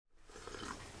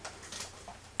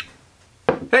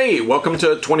Hey, welcome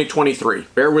to 2023.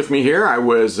 Bear with me here. I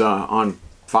was on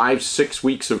 5-6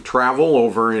 weeks of travel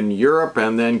over in Europe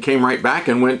and then came right back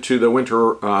and went to the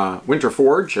Winter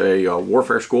Forge, a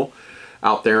warfare school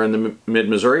out there in the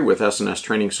mid-Missouri with S&S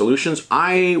Training Solutions.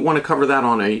 I want to cover that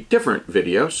on a different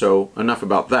video, so enough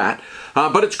about that.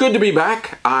 But it's good to be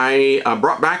back. I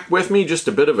brought back with me just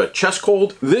a bit of a chest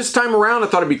cold. This time around, I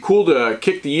thought it'd be cool to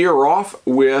kick the year off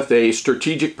with a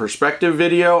strategic perspective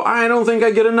video. I don't think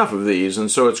I get enough of these, and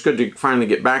so it's good to finally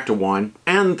get back to one.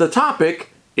 And the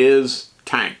topic is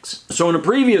tanks. So in a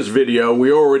previous video,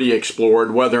 we already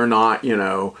explored whether or not,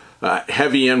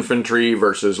 heavy infantry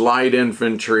versus light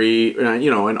infantry,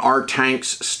 and are tanks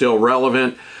still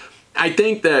relevant? I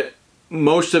think that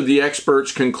most of the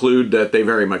experts conclude that they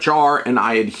very much are, and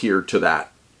I adhere to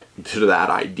that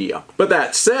idea. But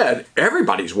that said,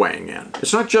 everybody's weighing in.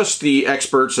 It's not just the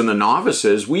experts and the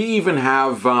novices. We even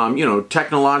have,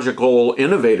 technological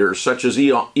innovators such as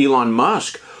Elon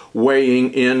Musk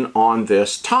weighing in on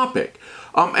this topic.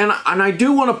 And I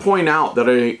do want to point out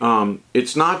that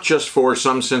it's not just for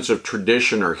some sense of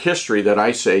tradition or history that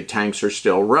I say tanks are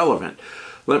still relevant.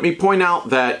 Let me point out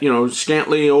that,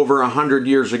 scantly over 100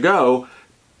 years ago,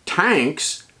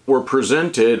 tanks were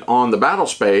presented on the battle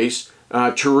space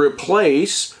to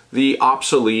replace the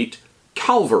obsolete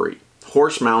cavalry,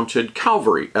 horse-mounted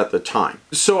cavalry at the time.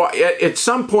 So at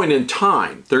some point in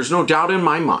time, there's no doubt in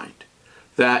my mind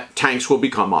that tanks will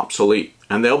become obsolete.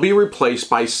 And they'll be replaced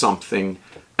by something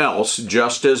else,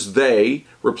 just as they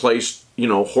replaced,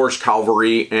 horse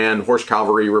cavalry, and horse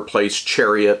cavalry replaced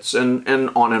chariots, and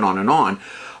on and on and on.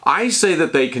 I say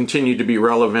that they continue to be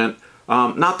relevant,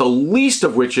 not the least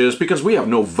of which is because we have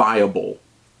no viable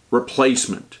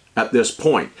replacement at this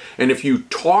point. And if you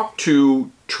talk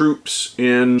to troops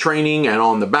in training and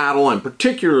on the battle, and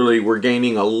particularly we're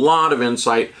gaining a lot of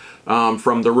insight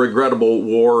from the regrettable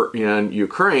war in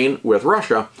Ukraine with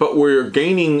Russia, but we're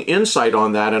gaining insight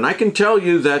on that, and I can tell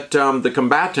you that the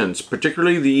combatants,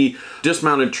 particularly the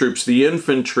dismounted troops, the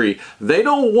infantry, they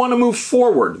don't want to move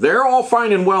forward. They're all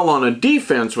fine and well on a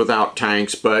defense without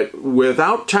tanks, but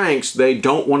without tanks, they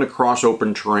don't want to cross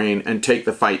open terrain and take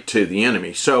the fight to the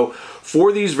enemy. So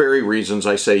for these very reasons,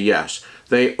 I say yes,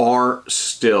 they are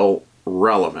still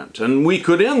relevant. And we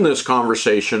could end this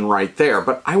conversation right there,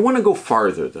 but I want to go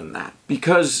farther than that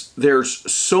because there's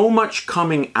so much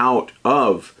coming out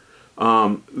of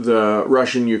the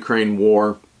Russian-Ukraine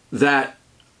war that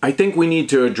I think we need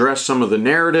to address some of the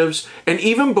narratives. And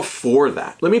even before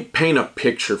that, let me paint a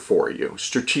picture for you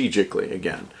strategically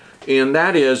again. And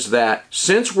that is that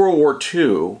since World War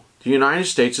II, the United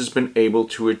States has been able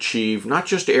to achieve not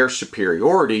just air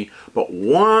superiority, but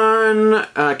one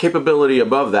capability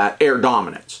above that, air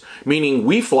dominance. Meaning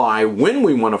we fly when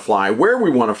we want to fly, where we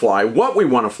want to fly, what we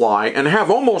want to fly, and have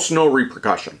almost no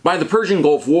repercussion. By the Persian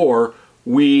Gulf War,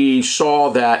 we saw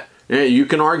that, you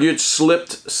can argue it's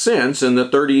slipped since in the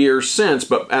 30 years since,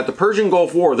 but at the Persian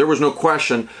Gulf War, there was no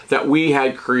question that we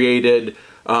had created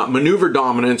maneuver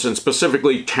dominance and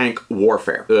specifically tank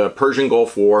warfare. The Persian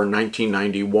Gulf War,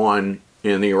 1991,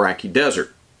 in the Iraqi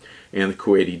desert and the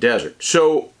Kuwaiti desert.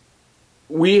 So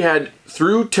we had,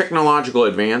 through technological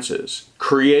advances,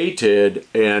 created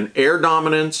an air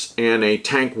dominance and a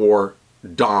tank war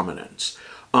dominance.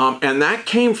 And that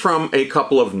came from a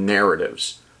couple of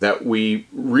narratives that we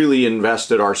really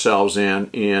invested ourselves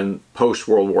in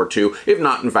post-World War II, if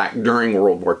not, in fact, during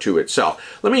World War II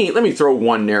itself. Let me throw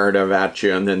one narrative at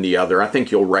you and then the other. I think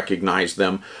you'll recognize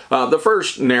them. The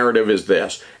first narrative is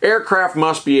this: aircraft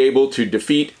must be able to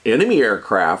defeat enemy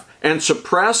aircraft and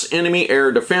suppress enemy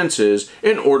air defenses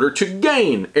in order to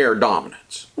gain air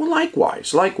dominance. Well,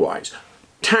 likewise,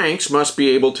 tanks must be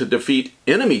able to defeat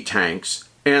enemy tanks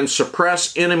and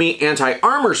suppress enemy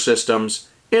anti-armor systems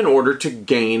in order to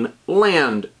gain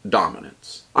land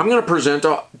dominance. I'm going to present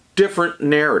a different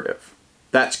narrative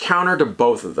that's counter to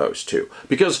both of those two.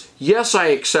 Because yes, I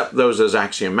accept those as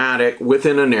axiomatic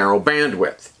within a narrow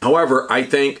bandwidth. However, I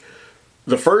think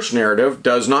the first narrative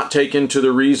does not take into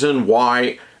the reason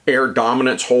why air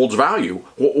dominance holds value.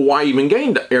 Why even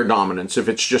gain air dominance if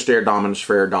it's just air dominance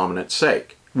for air dominance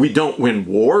sake? We don't win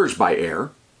wars by air,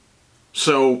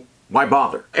 so why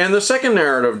bother? And the second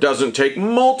narrative doesn't take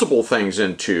multiple things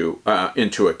into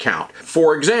account.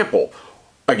 For example,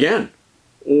 again,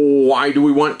 why do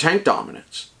we want tank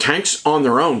dominance? Tanks on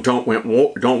their own don't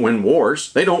win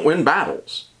wars. They don't win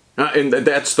battles. And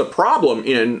that's the problem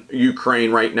in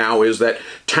Ukraine right now, is that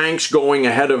tanks going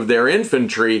ahead of their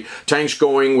infantry, tanks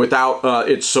going without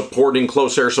its supporting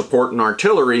close air support and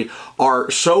artillery,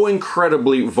 are so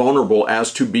incredibly vulnerable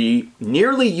as to be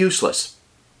nearly useless.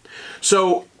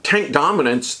 So tank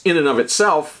dominance in and of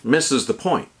itself misses the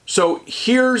point. So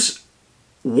here's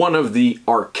one of the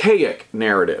archaic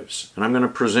narratives, and I'm going to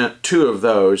present two of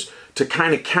those to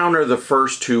kind of counter the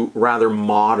first two rather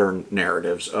modern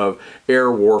narratives of air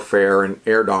warfare and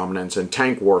air dominance and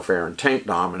tank warfare and tank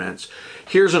dominance.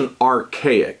 Here's an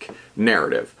archaic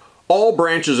narrative. All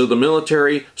branches of the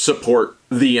military support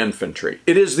the infantry.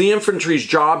 It is the infantry's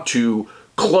job to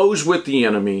close with the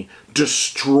enemy,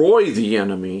 destroy the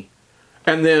enemy,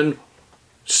 and then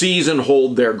seize and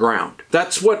hold their ground.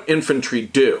 That's what infantry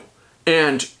do.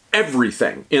 And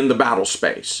everything in the battle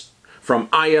space, from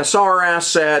ISR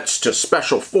assets to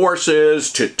special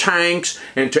forces to tanks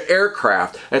and to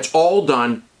aircraft, it's all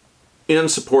done in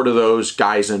support of those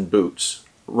guys in boots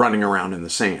running around in the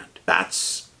sand.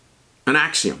 That's an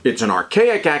axiom. It's an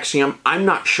archaic axiom. I'm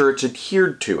not sure it's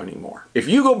adhered to anymore. If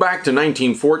you go back to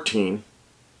 1914,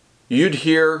 you'd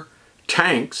hear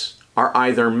tanks are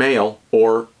either male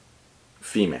or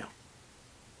female.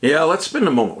 Yeah, let's spend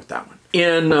a moment with that one.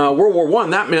 In World War I,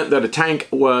 that meant that a tank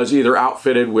was either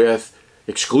outfitted with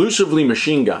exclusively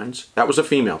machine guns, that was a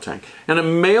female tank, and a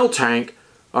male tank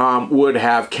would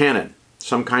have cannon,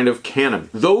 some kind of cannon.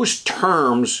 Those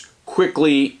terms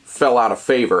quickly fell out of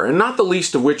favor, and not the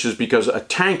least of which is because a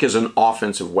tank is an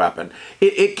offensive weapon.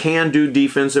 It can do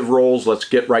defensive roles, let's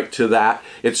get right to that.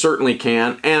 It certainly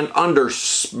can, and under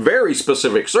very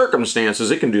specific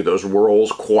circumstances, it can do those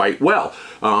roles quite well.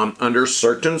 Under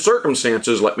certain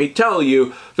circumstances, let me tell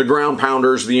you, the ground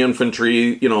pounders, the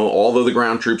infantry, you know, all of the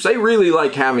ground troops, they really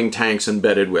like having tanks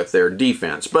embedded with their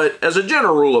defense. But as a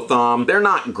general rule of thumb, they're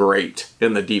not great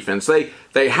in the defense.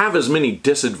 They have as many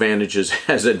disadvantages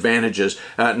as advantages,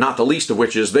 not the least of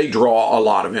which is they draw a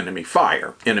lot of enemy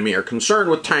fire. Enemy are concerned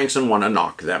with tanks and want to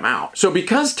knock them out. So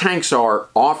because tanks are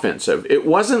offensive, it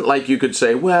wasn't like you could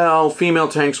say, well, female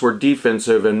tanks were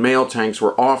defensive and male tanks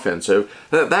were offensive.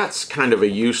 That's kind of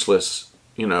a useless,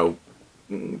 you know,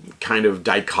 kind of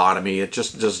dichotomy. It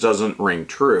just doesn't ring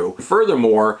true.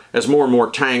 Furthermore, as more and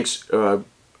more tanks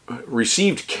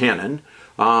received cannon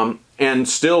and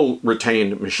still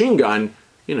retained machine gun,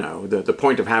 you know, the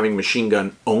point of having machine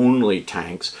gun only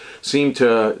tanks seemed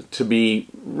to be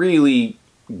really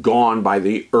gone by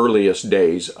the earliest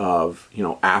days of, you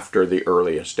know, after the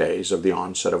earliest days of the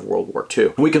onset of World War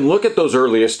II. We can look at those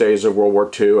earliest days of World War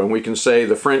II and we can say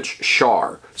the French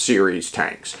Char series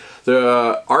tanks,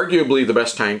 arguably the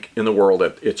best tank in the world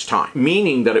at its time,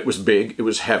 meaning that it was big, it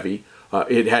was heavy,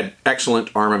 it had excellent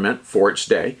armament for its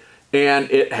day, and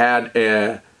it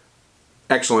had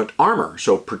excellent armor,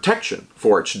 so protection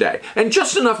for its day, and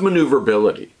just enough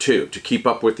maneuverability too to keep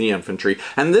up with the infantry.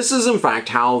 And this is in fact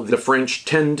how the French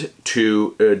tend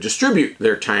to distribute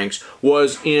their tanks,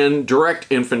 was in direct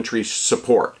infantry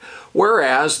support.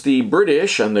 Whereas the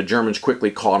British and the Germans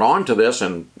quickly caught on to this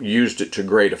and used it to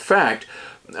great effect.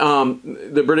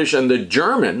 The British and the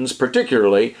Germans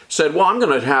particularly said, well, I'm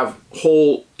going to have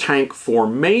whole tank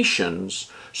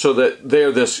formations so that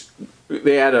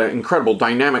they had an incredible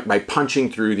dynamic by punching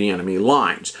through the enemy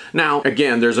lines. Now,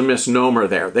 again, there's a misnomer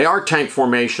there. They are tank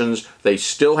formations. They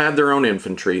still had their own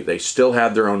infantry. They still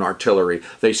had their own artillery.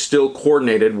 They still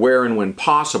coordinated where and when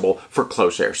possible for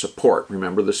close air support.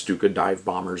 Remember the Stuka dive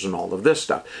bombers and all of this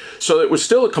stuff. So it was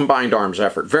still a combined arms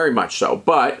effort, very much so.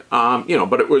 But, you know,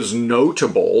 but it was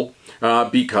notable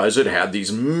because it had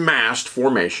these massed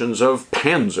formations of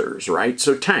panzers, right?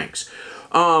 So tanks.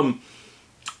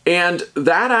 And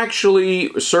that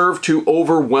actually served to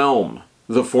overwhelm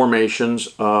the formations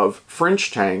of French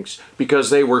tanks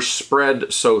because they were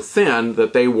spread so thin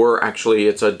that they were actually,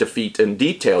 it's a defeat in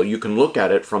detail. You can look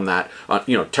at it from that,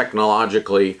 you know,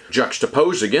 technologically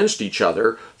juxtaposed against each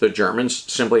other. The Germans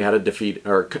simply had a defeat,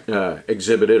 or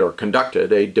exhibited or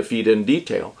conducted a defeat in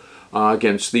detail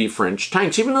against the French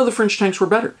tanks, even though the French tanks were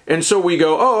better. And so we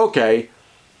go, oh, okay.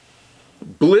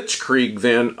 Blitzkrieg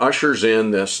then ushers in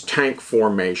this tank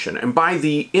formation. And by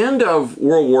the end of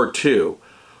World War II,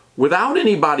 without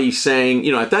anybody saying,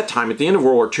 you know, at that time, at the end of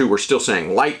World War II, we're still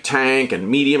saying light tank and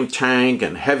medium tank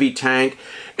and heavy tank.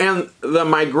 And the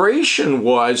migration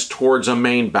was towards a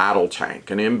main battle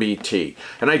tank, an MBT.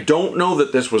 And I don't know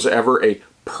that this was ever a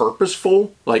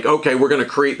purposeful, like, okay, we're going to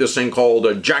create this thing called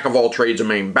a jack of all trades, a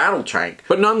main battle tank.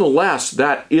 But nonetheless,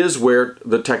 that is where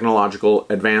the technological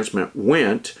advancement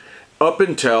went, up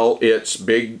until its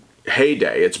big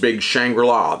heyday, its big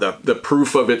Shangri-La. The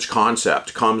proof of its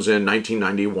concept comes in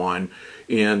 1991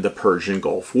 in the Persian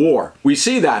Gulf War. We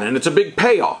see that and it's a big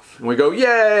payoff. And we go,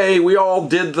 yay, we all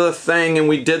did the thing and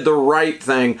we did the right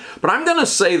thing. But I'm going to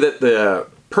say that the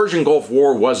Persian Gulf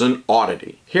War was an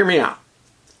oddity. Hear me out.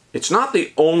 It's not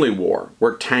the only war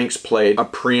where tanks played a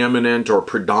preeminent or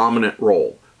predominant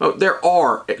role. There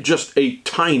are just a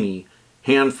tiny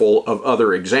handful of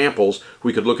other examples.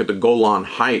 We could look at the Golan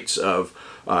Heights of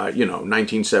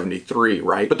 1973,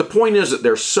 right? But the point is that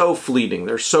they're so fleeting,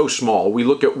 they're so small. We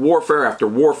look at warfare after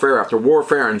warfare after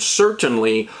warfare, and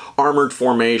certainly armored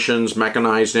formations,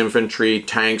 mechanized infantry,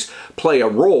 tanks play a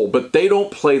role, but they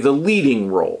don't play the leading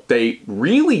role. They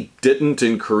really didn't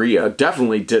in Korea,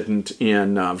 definitely didn't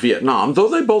in Vietnam, though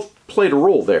they both played a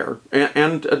role there,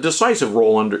 and a decisive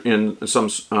role in some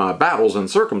battles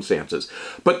and circumstances.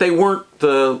 But they weren't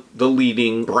the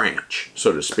leading branch,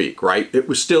 so to speak, right? It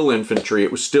was still infantry,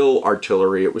 it was still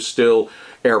artillery, it was still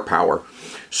air power.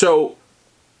 So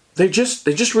they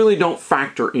just really don't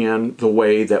factor in the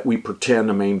way that we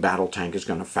pretend a main battle tank is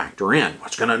going to factor in.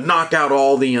 It's going to knock out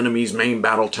all the enemy's main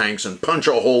battle tanks and punch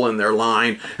a hole in their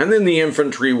line, and then the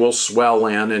infantry will swell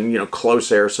in and,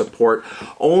 close air support.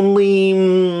 Only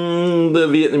the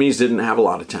Vietnamese didn't have a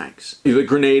lot of tanks. The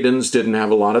Grenadians didn't have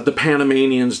a lot of, the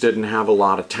Panamanians didn't have a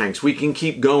lot of tanks. We can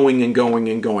keep going and going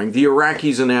and going. The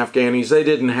Iraqis and Afghanis, they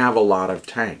didn't have a lot of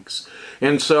tanks.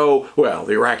 And so, well,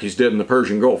 the Iraqis did in the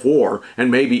Persian Gulf War,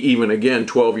 and maybe even again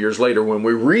 12 years later when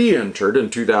we re-entered in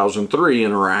 2003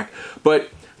 in Iraq, but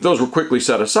those were quickly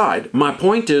set aside. My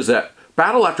point is that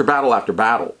battle after battle after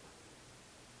battle,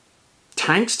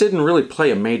 tanks didn't really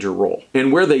play a major role.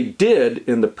 And where they did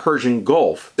in the Persian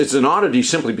Gulf, it's an oddity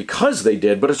simply because they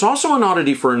did, but it's also an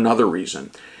oddity for another reason.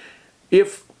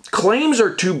 If claims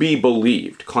are to be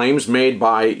believed, claims made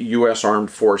by U.S.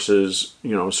 armed forces,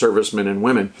 servicemen and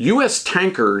women, U.S.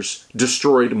 tankers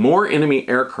destroyed more enemy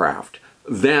aircraft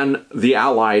than the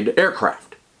Allied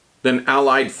aircraft, than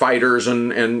Allied fighters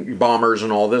and bombers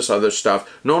and all this other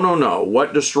stuff. No.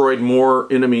 What destroyed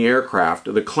more enemy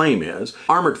aircraft, the claim is,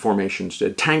 armored formations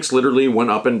did. Tanks literally went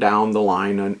up and down the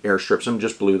line and airstrips them,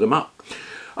 just blew them up.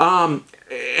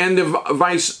 And the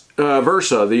vice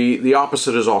versa, the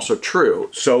opposite is also true.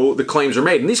 So the claims are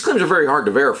made, and these claims are very hard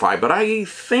to verify, but I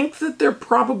think that they're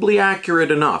probably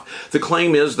accurate enough. The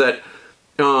claim is that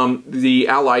the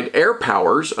Allied air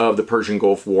powers of the Persian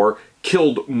Gulf War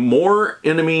killed more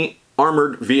enemy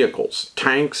armored vehicles,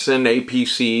 tanks and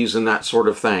APCs and that sort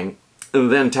of thing,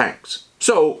 than tanks.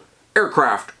 So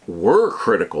aircraft were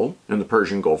critical in the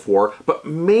Persian Gulf War, but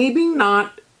maybe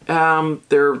not,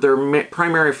 their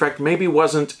primary effect maybe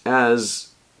wasn't as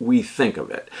we think of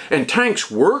it. And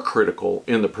tanks were critical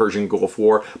in the Persian Gulf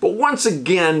War, but once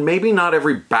again, maybe not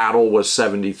every battle was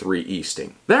 73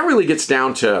 Easting. That really gets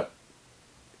down to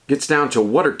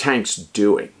what are tanks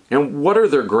doing and what are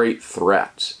their great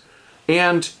threats.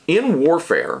 And in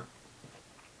warfare,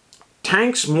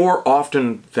 tanks more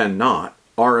often than not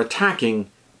are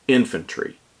attacking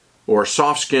infantry or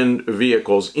soft-skinned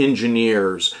vehicles,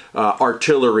 engineers,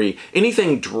 artillery,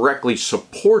 anything directly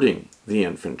supporting the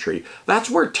infantry. That's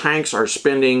where tanks are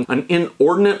spending an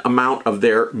inordinate amount of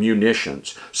their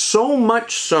munitions. So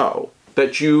much so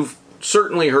that you've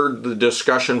certainly heard the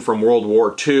discussion from World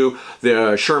War II.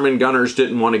 The Sherman gunners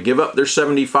didn't want to give up their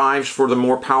 75s for the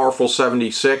more powerful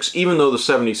 76, even though the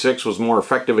 76 was more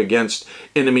effective against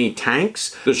enemy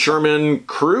tanks. The Sherman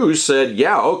crews said,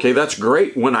 yeah, okay, that's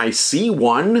great when I see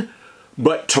one,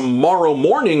 but tomorrow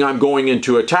morning I'm going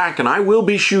into attack and I will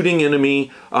be shooting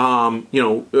enemy,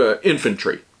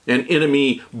 infantry and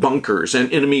enemy bunkers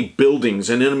and enemy buildings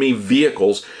and enemy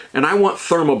vehicles. And I want the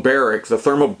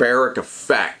thermobaric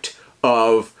effect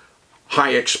of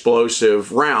high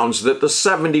explosive rounds that the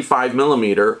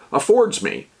 75mm affords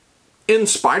me, in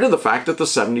spite of the fact that the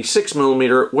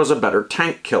 76mm was a better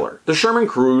tank killer. The Sherman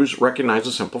crews recognized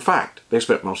a simple fact. They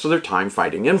spent most of their time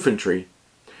fighting infantry,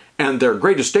 and their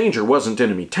greatest danger wasn't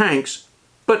enemy tanks,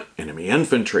 but enemy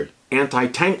infantry.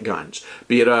 Anti-tank guns,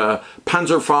 be it a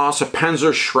Panzerfaust, a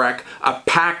Panzerschreck, a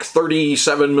PaK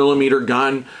 37mm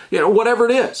gun, whatever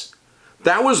it is.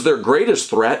 That was their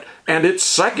greatest threat, and its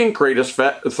second greatest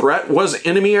threat was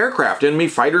enemy aircraft, enemy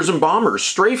fighters and bombers,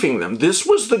 strafing them. This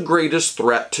was the greatest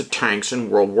threat to tanks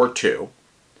in World War II.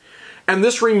 And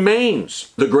this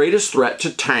remains the greatest threat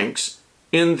to tanks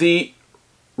in the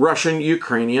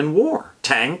Russian-Ukrainian war.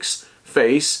 Tanks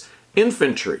face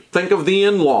infantry. Think of the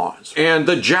in-laws and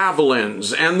the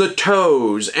javelins and the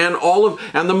tows and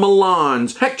and the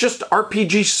Milans. Heck, just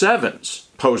RPG-7s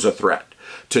pose a threat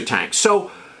to tanks.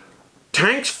 So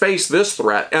tanks face this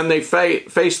threat, and they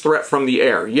face threat from the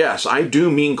air. Yes, I do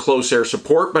mean close air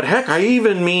support, but heck, I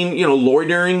even mean,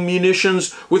 loitering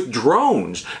munitions with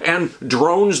drones, and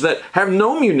drones that have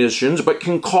no munitions but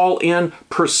can call in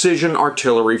precision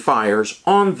artillery fires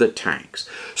on the tanks.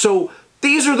 So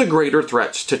these are the greater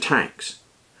threats to tanks.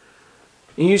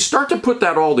 And you start to put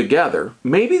that all together,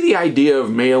 maybe the idea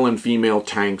of male and female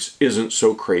tanks isn't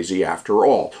so crazy after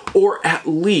all. Or at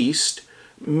least,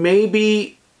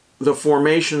 maybe the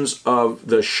formations of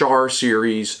the Char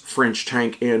series French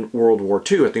tank in World War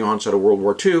II, at the onset of World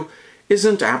War II,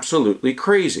 isn't absolutely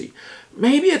crazy.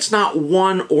 Maybe it's not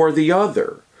one or the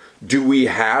other. Do we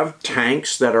have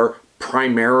tanks that are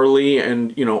primarily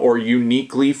and, or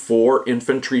uniquely for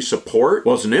infantry support?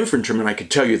 Well, as an infantryman, I could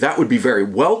tell you that would be very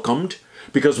welcomed,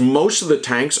 because most of the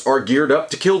tanks are geared up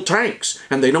to kill tanks,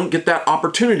 and they don't get that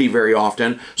opportunity very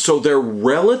often, so they're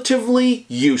relatively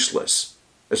useless,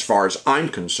 as far as I'm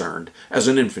concerned, as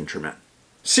an infantryman.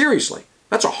 Seriously,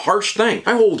 that's a harsh thing.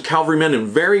 I hold cavalrymen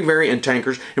and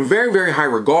tankers in very, very high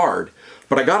regard,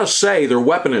 but I gotta say, their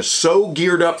weapon is so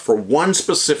geared up for one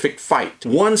specific fight.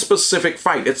 One specific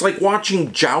fight. It's like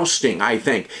watching jousting, I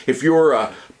think. If you're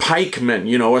a pikeman,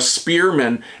 a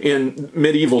spearman in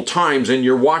medieval times, and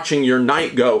you're watching your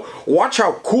knight go, watch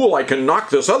how cool I can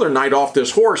knock this other knight off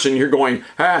this horse, and you're going,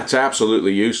 it's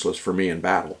absolutely useless for me in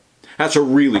battle. That's a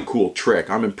really cool trick.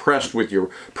 I'm impressed with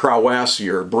your prowess,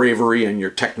 your bravery, and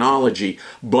your technology,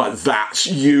 but that's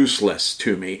useless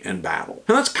to me in battle.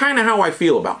 And that's kind of how I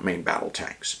feel about main battle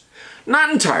tanks. Not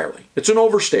entirely. It's an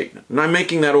overstatement, and I'm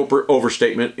making that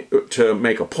overstatement to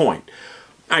make a point.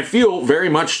 I feel very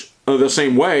much the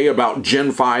same way about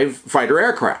Gen 5 fighter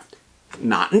aircraft.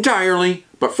 Not entirely,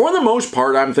 but for the most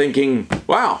part, I'm thinking,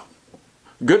 wow,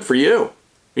 good for you.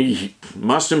 You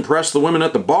must impress the women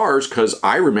at the bars, because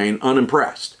I remain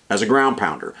unimpressed as a ground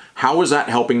pounder. How is that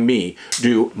helping me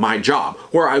do my job?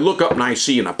 Where I look up and I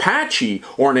see an Apache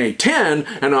or an A-10,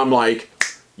 and I'm like,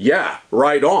 yeah,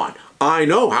 right on. I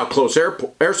know how close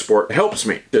air support helps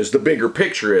me, as the bigger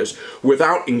picture is,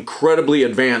 without incredibly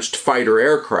advanced fighter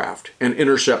aircraft and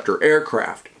interceptor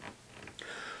aircraft,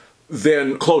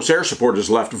 then close air support is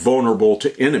left vulnerable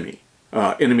to enemy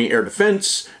air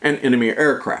defense and enemy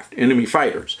aircraft, enemy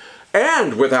fighters.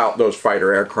 And without those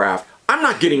fighter aircraft, I'm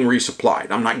not getting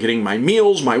resupplied. I'm not getting my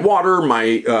meals, my water,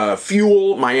 my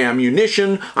fuel, my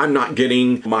ammunition. I'm not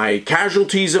getting my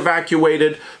casualties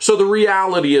evacuated. So the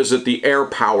reality is that the air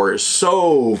power is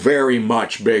so very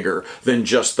much bigger than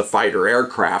just the fighter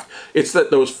aircraft. It's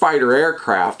that those fighter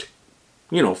aircraft,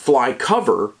 fly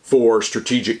cover for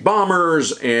strategic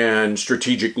bombers and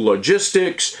strategic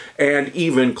logistics and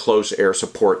even close air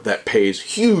support that pays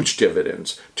huge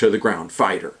dividends to the ground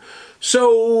fighter.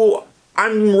 So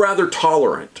I'm rather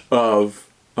tolerant of,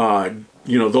 the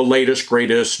latest,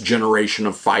 greatest generation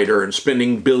of fighter and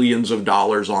spending billions of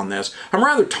dollars on this. I'm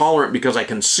rather tolerant because I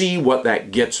can see what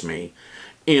that gets me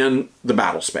in the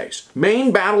battle space.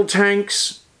 Main battle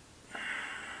tanks,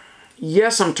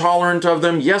 yes, I'm tolerant of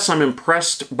them. Yes, I'm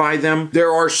impressed by them.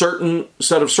 There are certain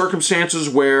set of circumstances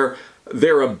where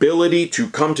their ability to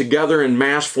come together in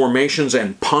mass formations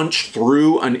and punch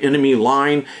through an enemy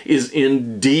line is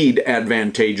indeed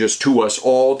advantageous to us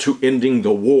all, to ending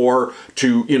the war,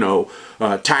 to,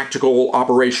 tactical,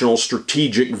 operational,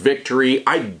 strategic victory.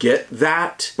 I get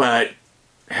that, but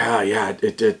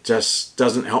it just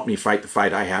doesn't help me fight the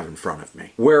fight I have in front of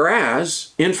me.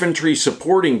 Whereas infantry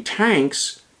supporting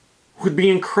tanks would be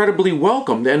incredibly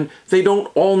welcomed, and they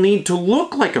don't all need to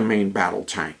look like a main battle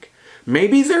tank.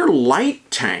 Maybe they're light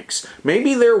tanks.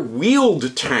 Maybe they're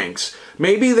wheeled tanks.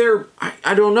 Maybe they're,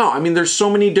 I don't know. I mean, there's so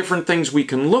many different things we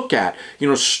can look at.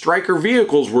 Striker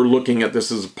vehicles, we're looking at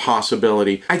this as a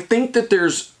possibility. I think that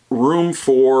there's room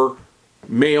for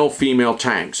male-female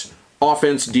tanks,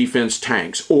 offense-defense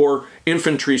tanks, or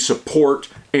infantry support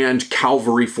and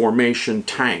cavalry formation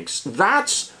tanks.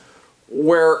 That's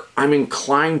where I'm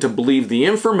inclined to believe the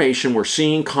information we're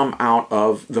seeing come out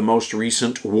of the most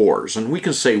recent wars. And we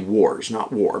can say wars,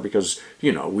 not war, because,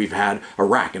 we've had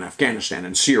Iraq and Afghanistan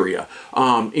and Syria,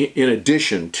 in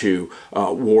addition to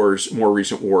more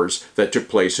recent wars that took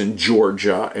place in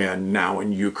Georgia and now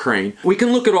in Ukraine. We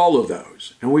can look at all of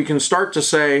those, and we can start to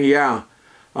say,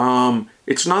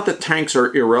 it's not that tanks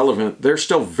are irrelevant. They're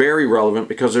still very relevant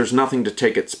because there's nothing to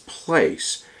take its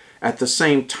place. At the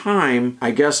same time,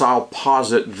 I guess I'll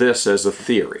posit this as a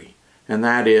theory, and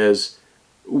that is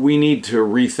we need to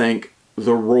rethink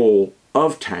the role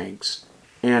of tanks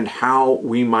and how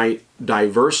we might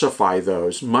diversify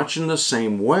those much in the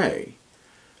same way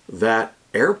that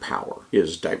air power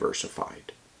is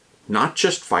diversified. Not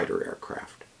just fighter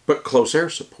aircraft, but close air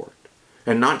support.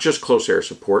 And not just close air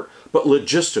support, but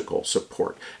logistical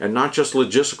support. And not just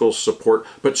logistical support,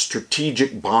 but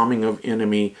strategic bombing of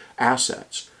enemy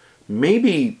assets.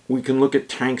 Maybe we can look at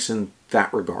tanks in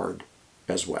that regard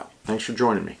as well. Thanks for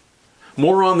joining me.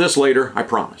 More on this later, I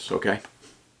promise, okay?